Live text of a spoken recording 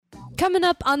Coming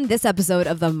up on this episode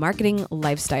of the Marketing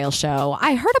Lifestyle Show,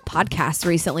 I heard a podcast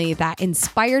recently that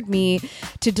inspired me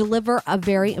to deliver a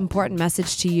very important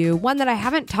message to you, one that I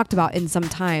haven't talked about in some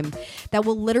time, that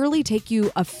will literally take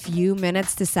you a few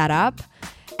minutes to set up,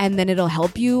 and then it'll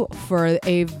help you for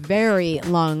a very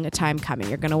long time coming.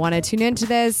 You're going to want to tune into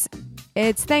this.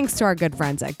 It's thanks to our good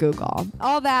friends at Google.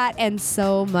 All that and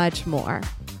so much more.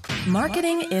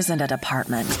 Marketing isn't a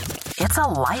department. It's a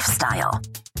lifestyle.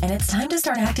 And it's time to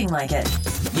start acting like it.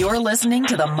 You're listening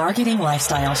to the Marketing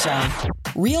Lifestyle Show.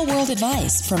 Real-world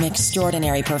advice from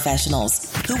extraordinary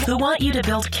professionals who want you to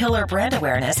build killer brand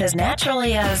awareness as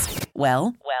naturally as,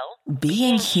 well,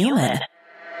 being human.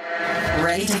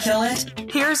 Ready to kill it?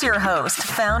 Here's your host,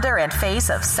 founder and face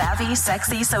of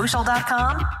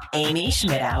SavvySexySocial.com, Amy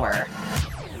Schmidauer.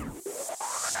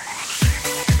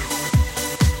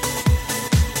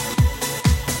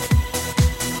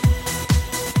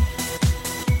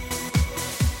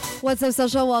 What's up,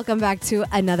 social? Welcome back to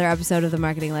another episode of the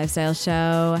Marketing Lifestyle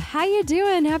Show. How you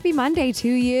doing? Happy Monday to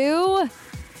you.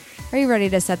 Are you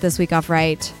ready to set this week off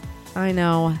right? I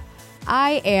know.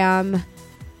 I am.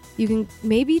 You can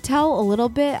maybe tell a little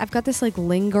bit. I've got this like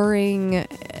lingering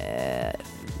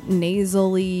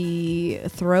nasally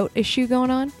throat issue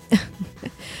going on.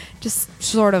 Just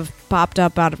sort of popped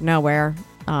up out of nowhere.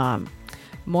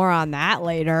 More on that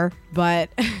later, but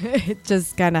it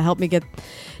just kind of helped me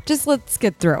let's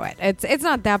get through it. It's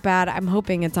not that bad. I'm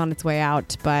hoping it's on its way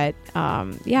out, but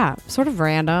yeah, sort of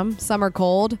random. Summer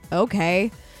cold.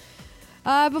 Okay.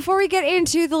 Before we get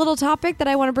into the little topic that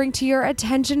I want to bring to your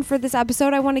attention for this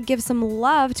episode, I want to give some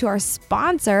love to our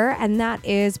sponsor, and that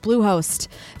is Bluehost.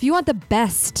 If you want the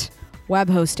best web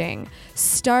hosting,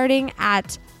 starting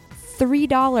at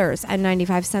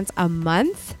 $3.95 a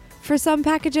month for some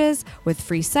packages with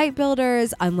free site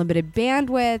builders, unlimited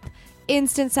bandwidth,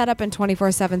 instant setup, and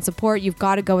 24/7 support, you've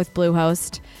got to go with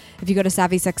Bluehost. If you go to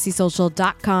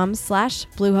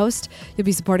SavvySexySocial.com/Bluehost, you'll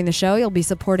be supporting the show, you'll be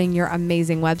supporting your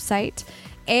amazing website,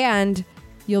 and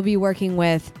you'll be working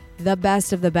with the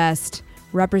best of the best,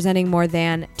 representing more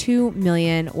than 2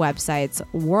 million websites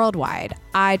worldwide.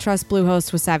 I trust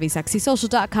Bluehost with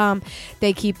SavvySexySocial.com.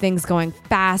 They keep things going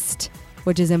fast,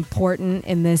 which is important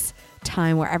in this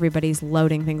time where everybody's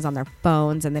loading things on their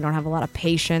phones and they don't have a lot of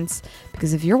patience,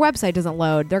 because if your website doesn't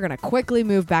load, they're going to quickly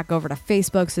move back over to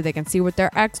Facebook so they can see what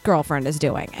their ex-girlfriend is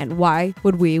doing. And why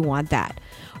would we want that?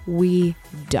 We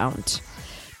don't.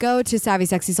 Go to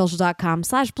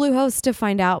SavvySexySocial.com/Bluehost to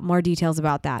find out more details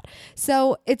about that.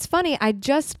 So it's funny, I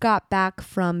just got back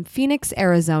from Phoenix,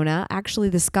 Arizona, actually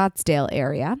the Scottsdale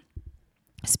area,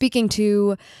 speaking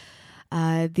to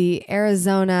the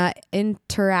Arizona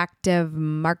Interactive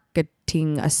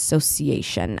Marketing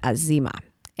Association, AZIMA.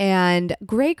 And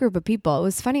great group of people. It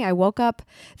was funny. I woke up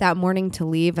that morning to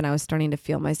leave and I was starting to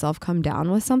feel myself come down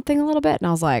with something a little bit. And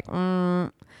I was like,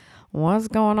 what's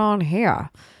going on here?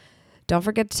 Don't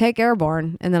forget to take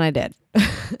airborne. And then I did.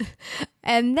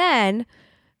 And then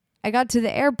I got to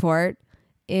the airport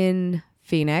in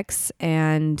Phoenix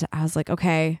and I was like,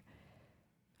 okay,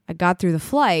 I got through the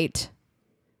flight.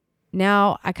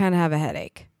 Now I kind of have a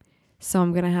headache, so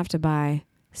I'm going to have to buy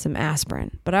some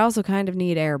aspirin, but I also kind of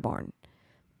need airborne,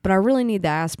 but I really need the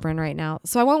aspirin right now.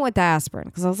 So I went with the aspirin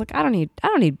because I was like, I don't need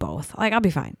both. Like, I'll be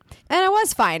fine. And I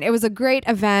was fine. It was a great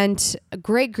event, a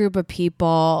great group of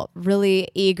people, really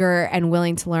eager and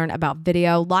willing to learn about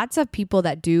video. Lots of people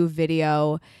that do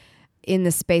video in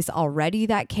the space already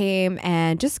that came,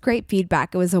 and just great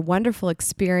feedback. It was a wonderful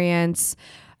experience.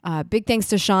 Big thanks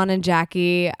to Sean and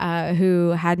Jackie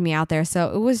who had me out there.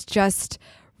 So it was just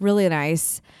really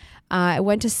nice. I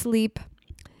went to sleep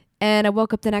and I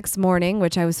woke up the next morning,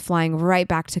 which I was flying right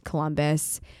back to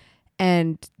Columbus,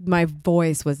 and my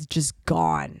voice was just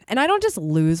gone. And I don't just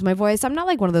lose my voice. I'm not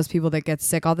like one of those people that gets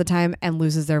sick all the time and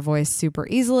loses their voice super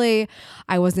easily.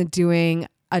 I wasn't doing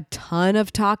a ton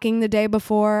of talking the day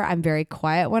before. I'm very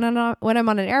quiet when I'm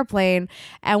on an airplane,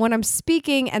 and when I'm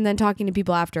speaking and then talking to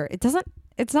people after, it's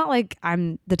not like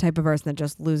I'm the type of person that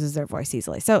just loses their voice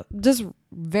easily. So just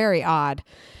very odd.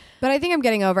 But I think I'm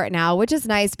getting over it now, which is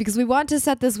nice because we want to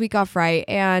set this week off right.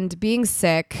 And being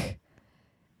sick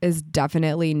is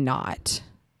definitely not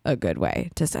a good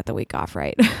way to set the week off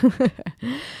right.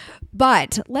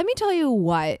 But let me tell you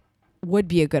what would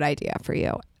be a good idea for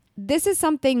you. This is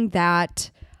something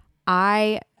that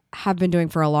I have been doing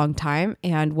for a long time.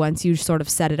 And once you sort of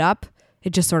set it up,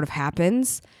 it just sort of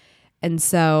happens. And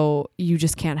so you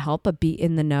just can't help but be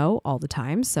in the know all the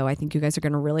time. So I think you guys are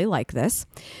going to really like this.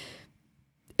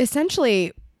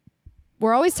 Essentially,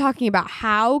 we're always talking about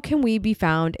how can we be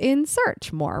found in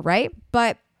search more, right?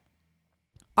 But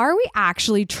are we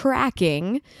actually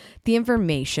tracking the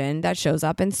information that shows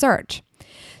up in search?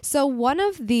 So one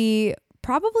of the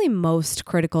probably most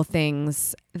critical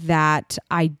things that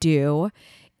I do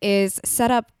is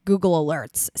set up Google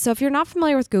Alerts. So if you're not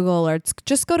familiar with Google Alerts,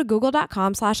 just go to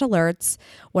google.com/alerts,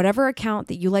 whatever account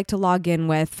that you like to log in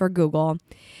with for Google,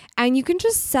 and you can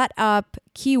just set up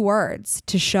keywords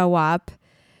to show up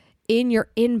in your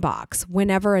inbox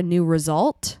whenever a new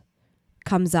result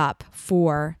comes up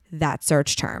for that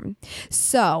search term.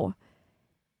 So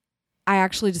I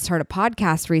actually just heard a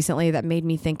podcast recently that made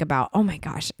me think about, oh my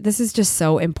gosh, this is just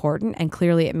so important. And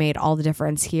clearly it made all the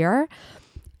difference here.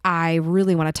 I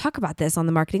really want to talk about this on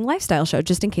the Marketing Lifestyle Show,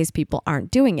 just in case people aren't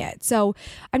doing it. So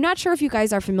I'm not sure if you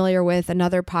guys are familiar with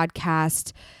another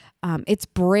podcast. It's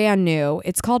brand new.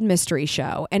 It's called Mystery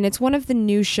Show, and it's one of the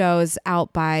new shows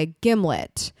out by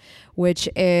Gimlet, which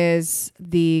is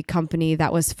the company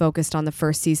that was focused on the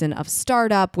first season of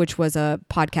Startup, which was a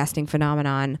podcasting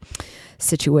phenomenon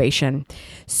situation.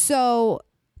 So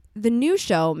the new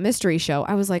show, Mystery Show,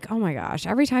 I was like, oh my gosh,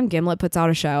 every time Gimlet puts out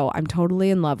a show, I'm totally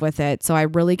in love with it. So I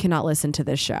really cannot listen to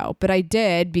this show. But I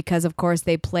did because, of course,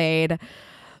 they played,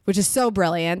 which is so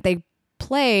brilliant, they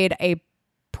played a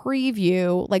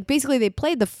preview, like basically they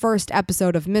played the first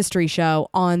episode of Mystery Show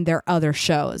on their other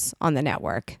shows on the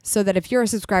network, so that if you're a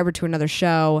subscriber to another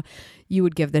show, you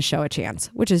would give this show a chance,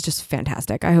 which is just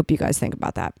fantastic. I hope you guys think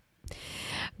about that.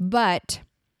 But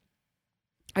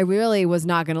I really was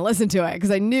not going to listen to it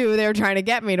because I knew they were trying to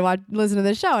get me to listen to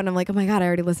the show. And I'm like, oh my God, I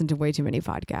already listened to way too many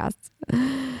podcasts.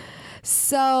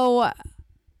 So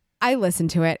I listened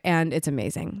to it and it's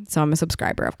amazing. So I'm a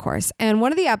subscriber, of course. And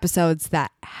one of the episodes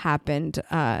that happened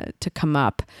to come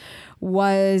up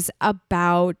was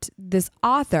about this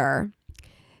author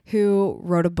who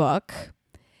wrote a book.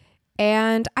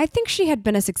 And I think she had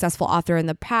been a successful author in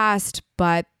the past,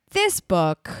 but this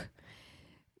book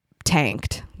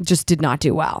tanked, just did not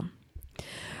do well.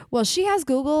 Well, she has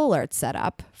Google Alerts set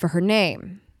up for her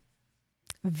name.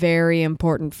 Very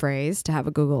important phrase to have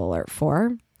a Google alert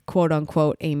for. Quote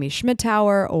unquote Amy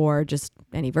Schmittauer, or just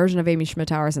any version of Amy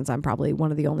Schmittauer, since I'm probably one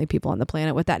of the only people on the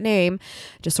planet with that name.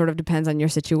 Just sort of depends on your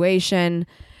situation.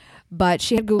 But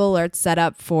she had Google Alerts set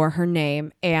up for her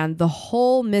name, and the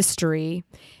whole mystery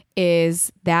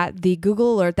is that the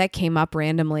Google alert that came up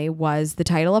randomly was the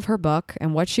title of her book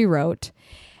and what she wrote,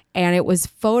 and it was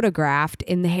photographed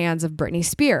in the hands of Britney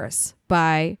Spears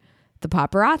by the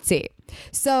paparazzi.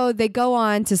 So they go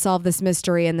on to solve this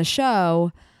mystery in the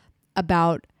show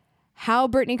about how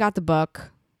Britney got the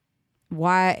book,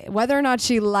 why, whether or not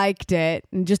she liked it,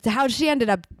 and just how she ended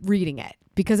up reading it,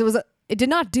 because it did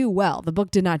not do well. The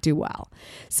book did not do well.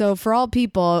 So for all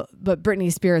people but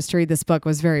Britney Spears to read this book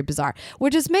was very bizarre,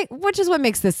 which is what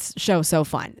makes this show so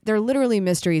fun. They're literally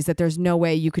mysteries that there's no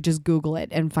way you could just Google it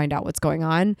and find out what's going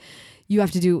on. You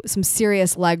have to do some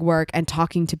serious legwork and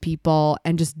talking to people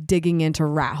and just digging into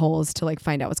rat holes to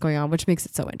find out what's going on, which makes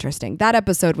it so interesting. That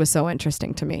episode was so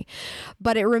interesting to me.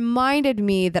 But it reminded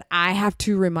me that I have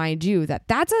to remind you that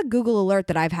that's a Google alert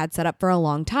that I've had set up for a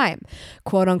long time.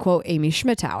 Quote unquote Amy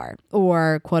Schmittauer,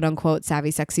 or quote unquote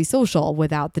Savvy Sexy Social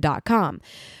without the .com.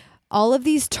 All of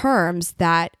these terms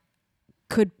that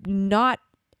could not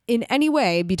in any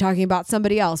way be talking about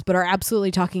somebody else, but are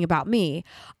absolutely talking about me.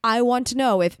 I want to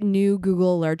know if new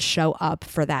Google alerts show up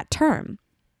for that term,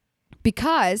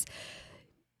 because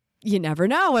you never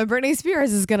know when Britney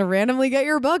Spears is going to randomly get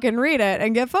your book and read it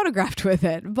and get photographed with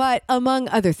it. But among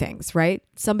other things, right?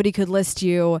 Somebody could list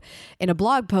you in a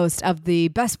blog post of the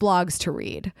best blogs to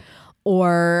read,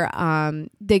 or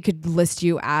they could list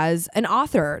you as an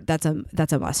author that's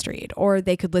a must read, or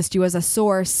they could list you as a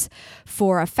source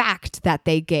for a fact that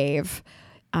they gave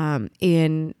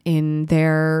in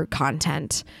their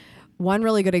content. One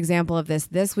really good example of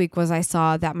this week was I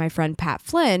saw that my friend Pat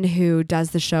Flynn, who does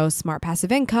the show Smart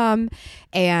Passive Income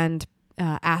and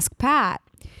Ask Pat,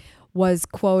 was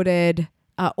quoted,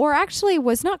 or actually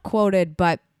was not quoted,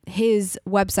 but his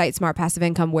website, Smart Passive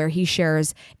Income, where he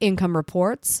shares income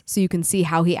reports so you can see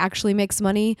how he actually makes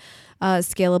money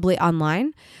scalably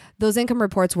online. Those income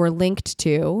reports were linked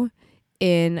to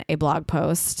in a blog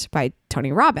post by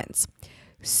Tony Robbins.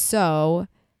 So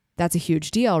that's a huge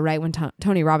deal, right? When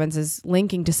Tony Robbins is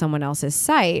linking to someone else's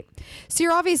site. So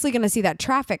you're obviously going to see that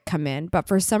traffic come in, but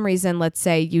for some reason, let's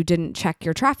say you didn't check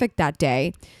your traffic that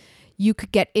day, you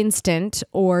could get instant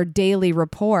or daily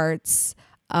reports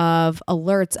of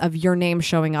alerts of your name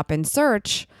showing up in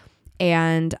search.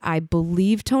 And I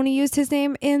believe Tony used his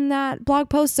name in that blog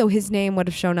post. So his name would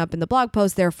have shown up in the blog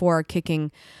post, therefore kicking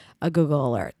a Google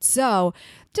alert. So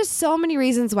just so many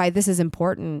reasons why this is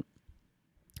important.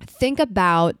 Think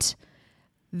about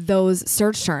those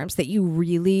search terms that you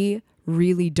really,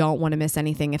 really don't want to miss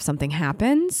anything if something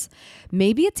happens.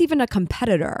 Maybe it's even a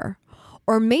competitor,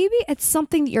 or maybe it's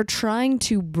something that you're trying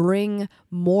to bring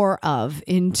more of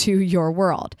into your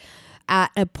world.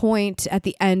 At a point at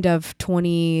the end of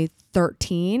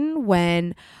 2013,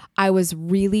 when I was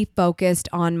really focused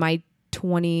on my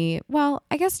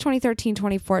 2013,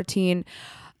 2014,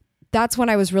 that's when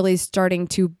I was really starting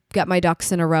to get my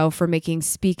ducks in a row for making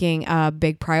speaking a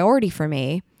big priority for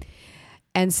me.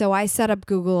 And so I set up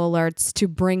Google Alerts to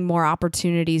bring more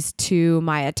opportunities to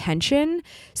my attention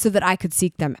so that I could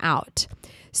seek them out.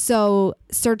 So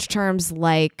search terms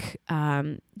like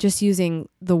just using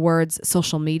the words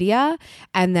social media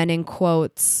and then in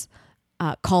quotes,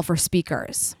 call for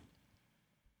speakers.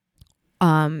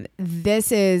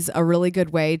 This is a really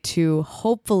good way to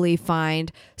hopefully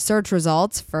find search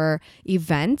results for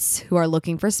events who are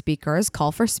looking for speakers,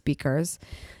 call for speakers,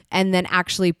 and then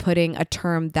actually putting a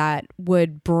term that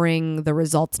would bring the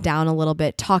results down a little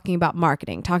bit, talking about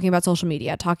marketing, talking about social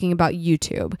media, talking about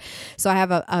YouTube. So I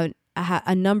have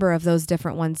a number of those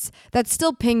different ones that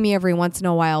still ping me every once in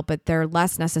a while, but they're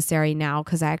less necessary now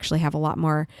because I actually have a lot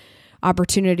more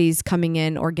opportunities coming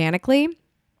in organically.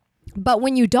 But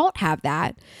when you don't have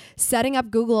that, setting up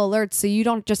Google Alerts so you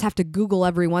don't just have to Google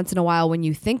every once in a while when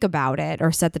you think about it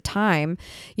or set the time,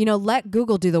 let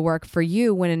Google do the work for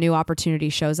you when a new opportunity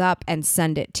shows up and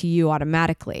send it to you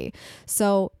automatically.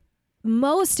 So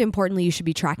most importantly, you should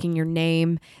be tracking your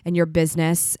name and your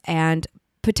business and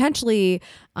potentially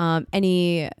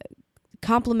any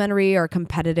complementary or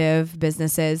competitive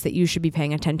businesses that you should be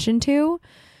paying attention to,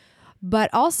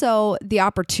 but also the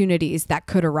opportunities that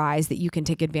could arise that you can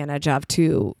take advantage of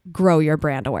to grow your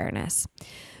brand awareness.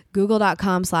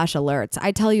 Google.com/alerts.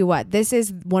 I tell you what, this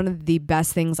is one of the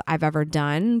best things I've ever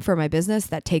done for my business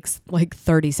that takes like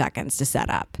 30 seconds to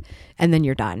set up, and then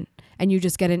you're done. And you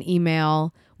just get an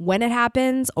email when it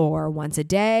happens or once a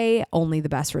day, only the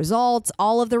best results,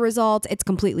 all of the results. It's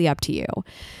completely up to you.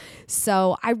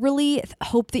 So I really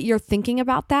hope that you're thinking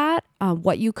about that,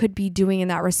 what you could be doing in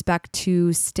that respect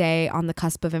to stay on the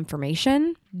cusp of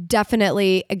information.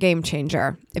 Definitely a game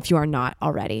changer if you are not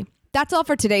already. That's all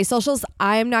for today's socials.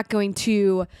 I am not going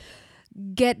to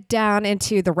get down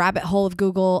into the rabbit hole of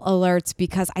Google Alerts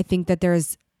because I think that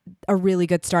there's a really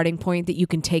good starting point that you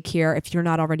can take here if you're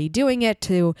not already doing it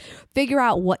to figure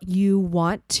out what you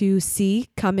want to see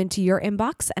come into your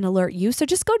inbox and alert you. So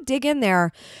just go dig in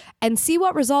there and see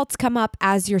what results come up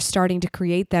as you're starting to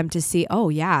create them to see, oh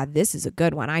yeah, this is a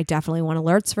good one. I definitely want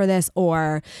alerts for this,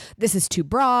 or this is too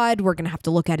broad. We're going to have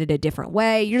to look at it a different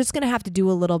way. You're just going to have to do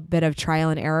a little bit of trial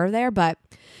and error there, but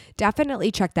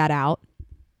definitely check that out.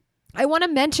 I want to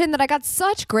mention that I got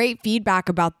such great feedback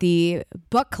about the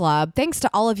book club. Thanks to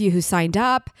all of you who signed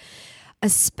up,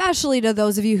 especially to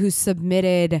those of you who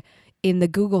submitted in the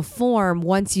Google form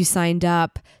once you signed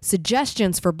up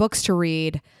suggestions for books to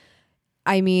read.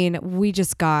 I mean, we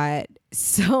just got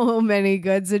so many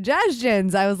good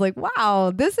suggestions. I was like,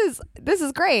 wow, this is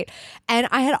great. And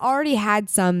I had already had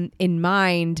some in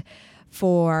mind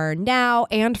for now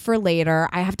and for later.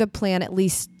 I have to plan at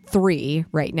least 3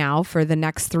 right now for the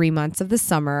next 3 months of the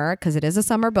summer because it is a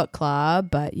summer book club,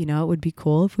 but it would be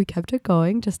cool if we kept it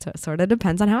going. Just sort of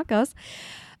depends on how it goes.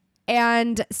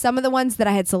 And some of the ones that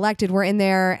I had selected were in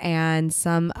there and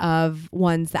some of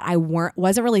ones that I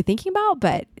wasn't really thinking about,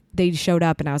 but they showed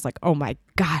up and I was like, oh my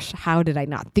gosh, how did I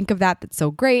not think of that? That's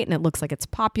so great. And it looks like it's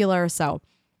popular. So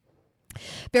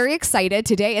very excited.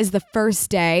 Today is the first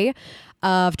day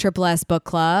of Triple S Book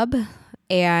Club.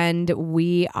 And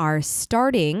we are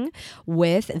starting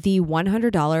with the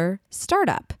 $100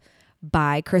 Startup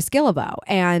by Chris Guillebeau.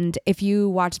 And if you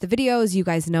watch the videos, you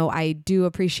guys know I do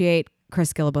appreciate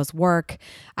Chris Guillebeau's work.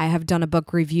 I have done a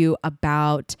book review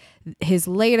about his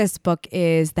latest book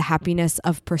is The Happiness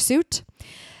of Pursuit.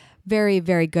 Very,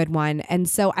 very good one. And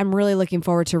so I'm really looking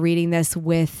forward to reading this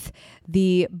with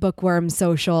the Bookworm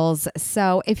socials.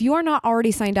 So if you are not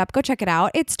already signed up, go check it out.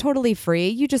 It's totally free.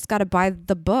 You just got to buy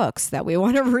the books that we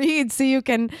want to read so you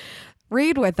can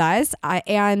read with us.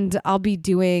 And I'll be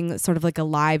doing sort of like a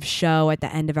live show at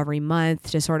the end of every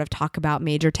month to sort of talk about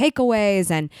major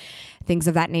takeaways and things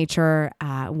of that nature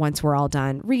once we're all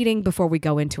done reading before we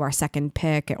go into our second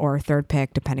pick or third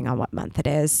pick, depending on what month it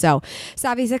is. So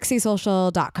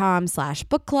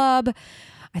SavvySexySocial.com/book club.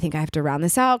 I think I have to round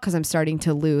this out because I'm starting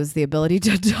to lose the ability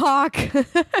to talk.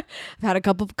 I've had a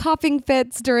couple of coughing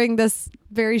fits during this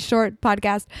very short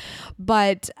podcast.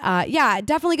 But yeah,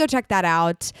 definitely go check that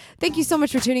out. Thank you so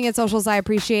much for tuning in, socials. I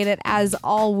appreciate it. As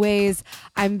always,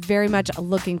 I'm very much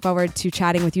looking forward to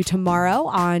chatting with you tomorrow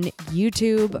on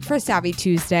YouTube for Savvy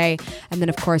Tuesday. And then,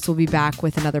 of course, we'll be back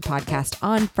with another podcast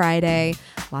on Friday.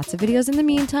 Lots of videos in the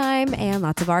meantime and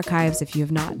lots of archives if you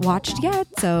have not watched yet.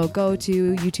 So go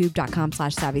to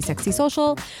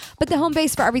youtube.com/SavvySexySocial. But the home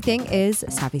base for everything is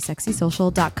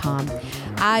SavvySexySocial.com.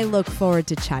 I look forward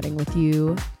to chatting with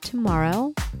you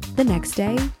tomorrow, the next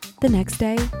day,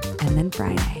 and then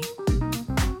Friday.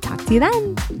 Talk to you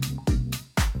then.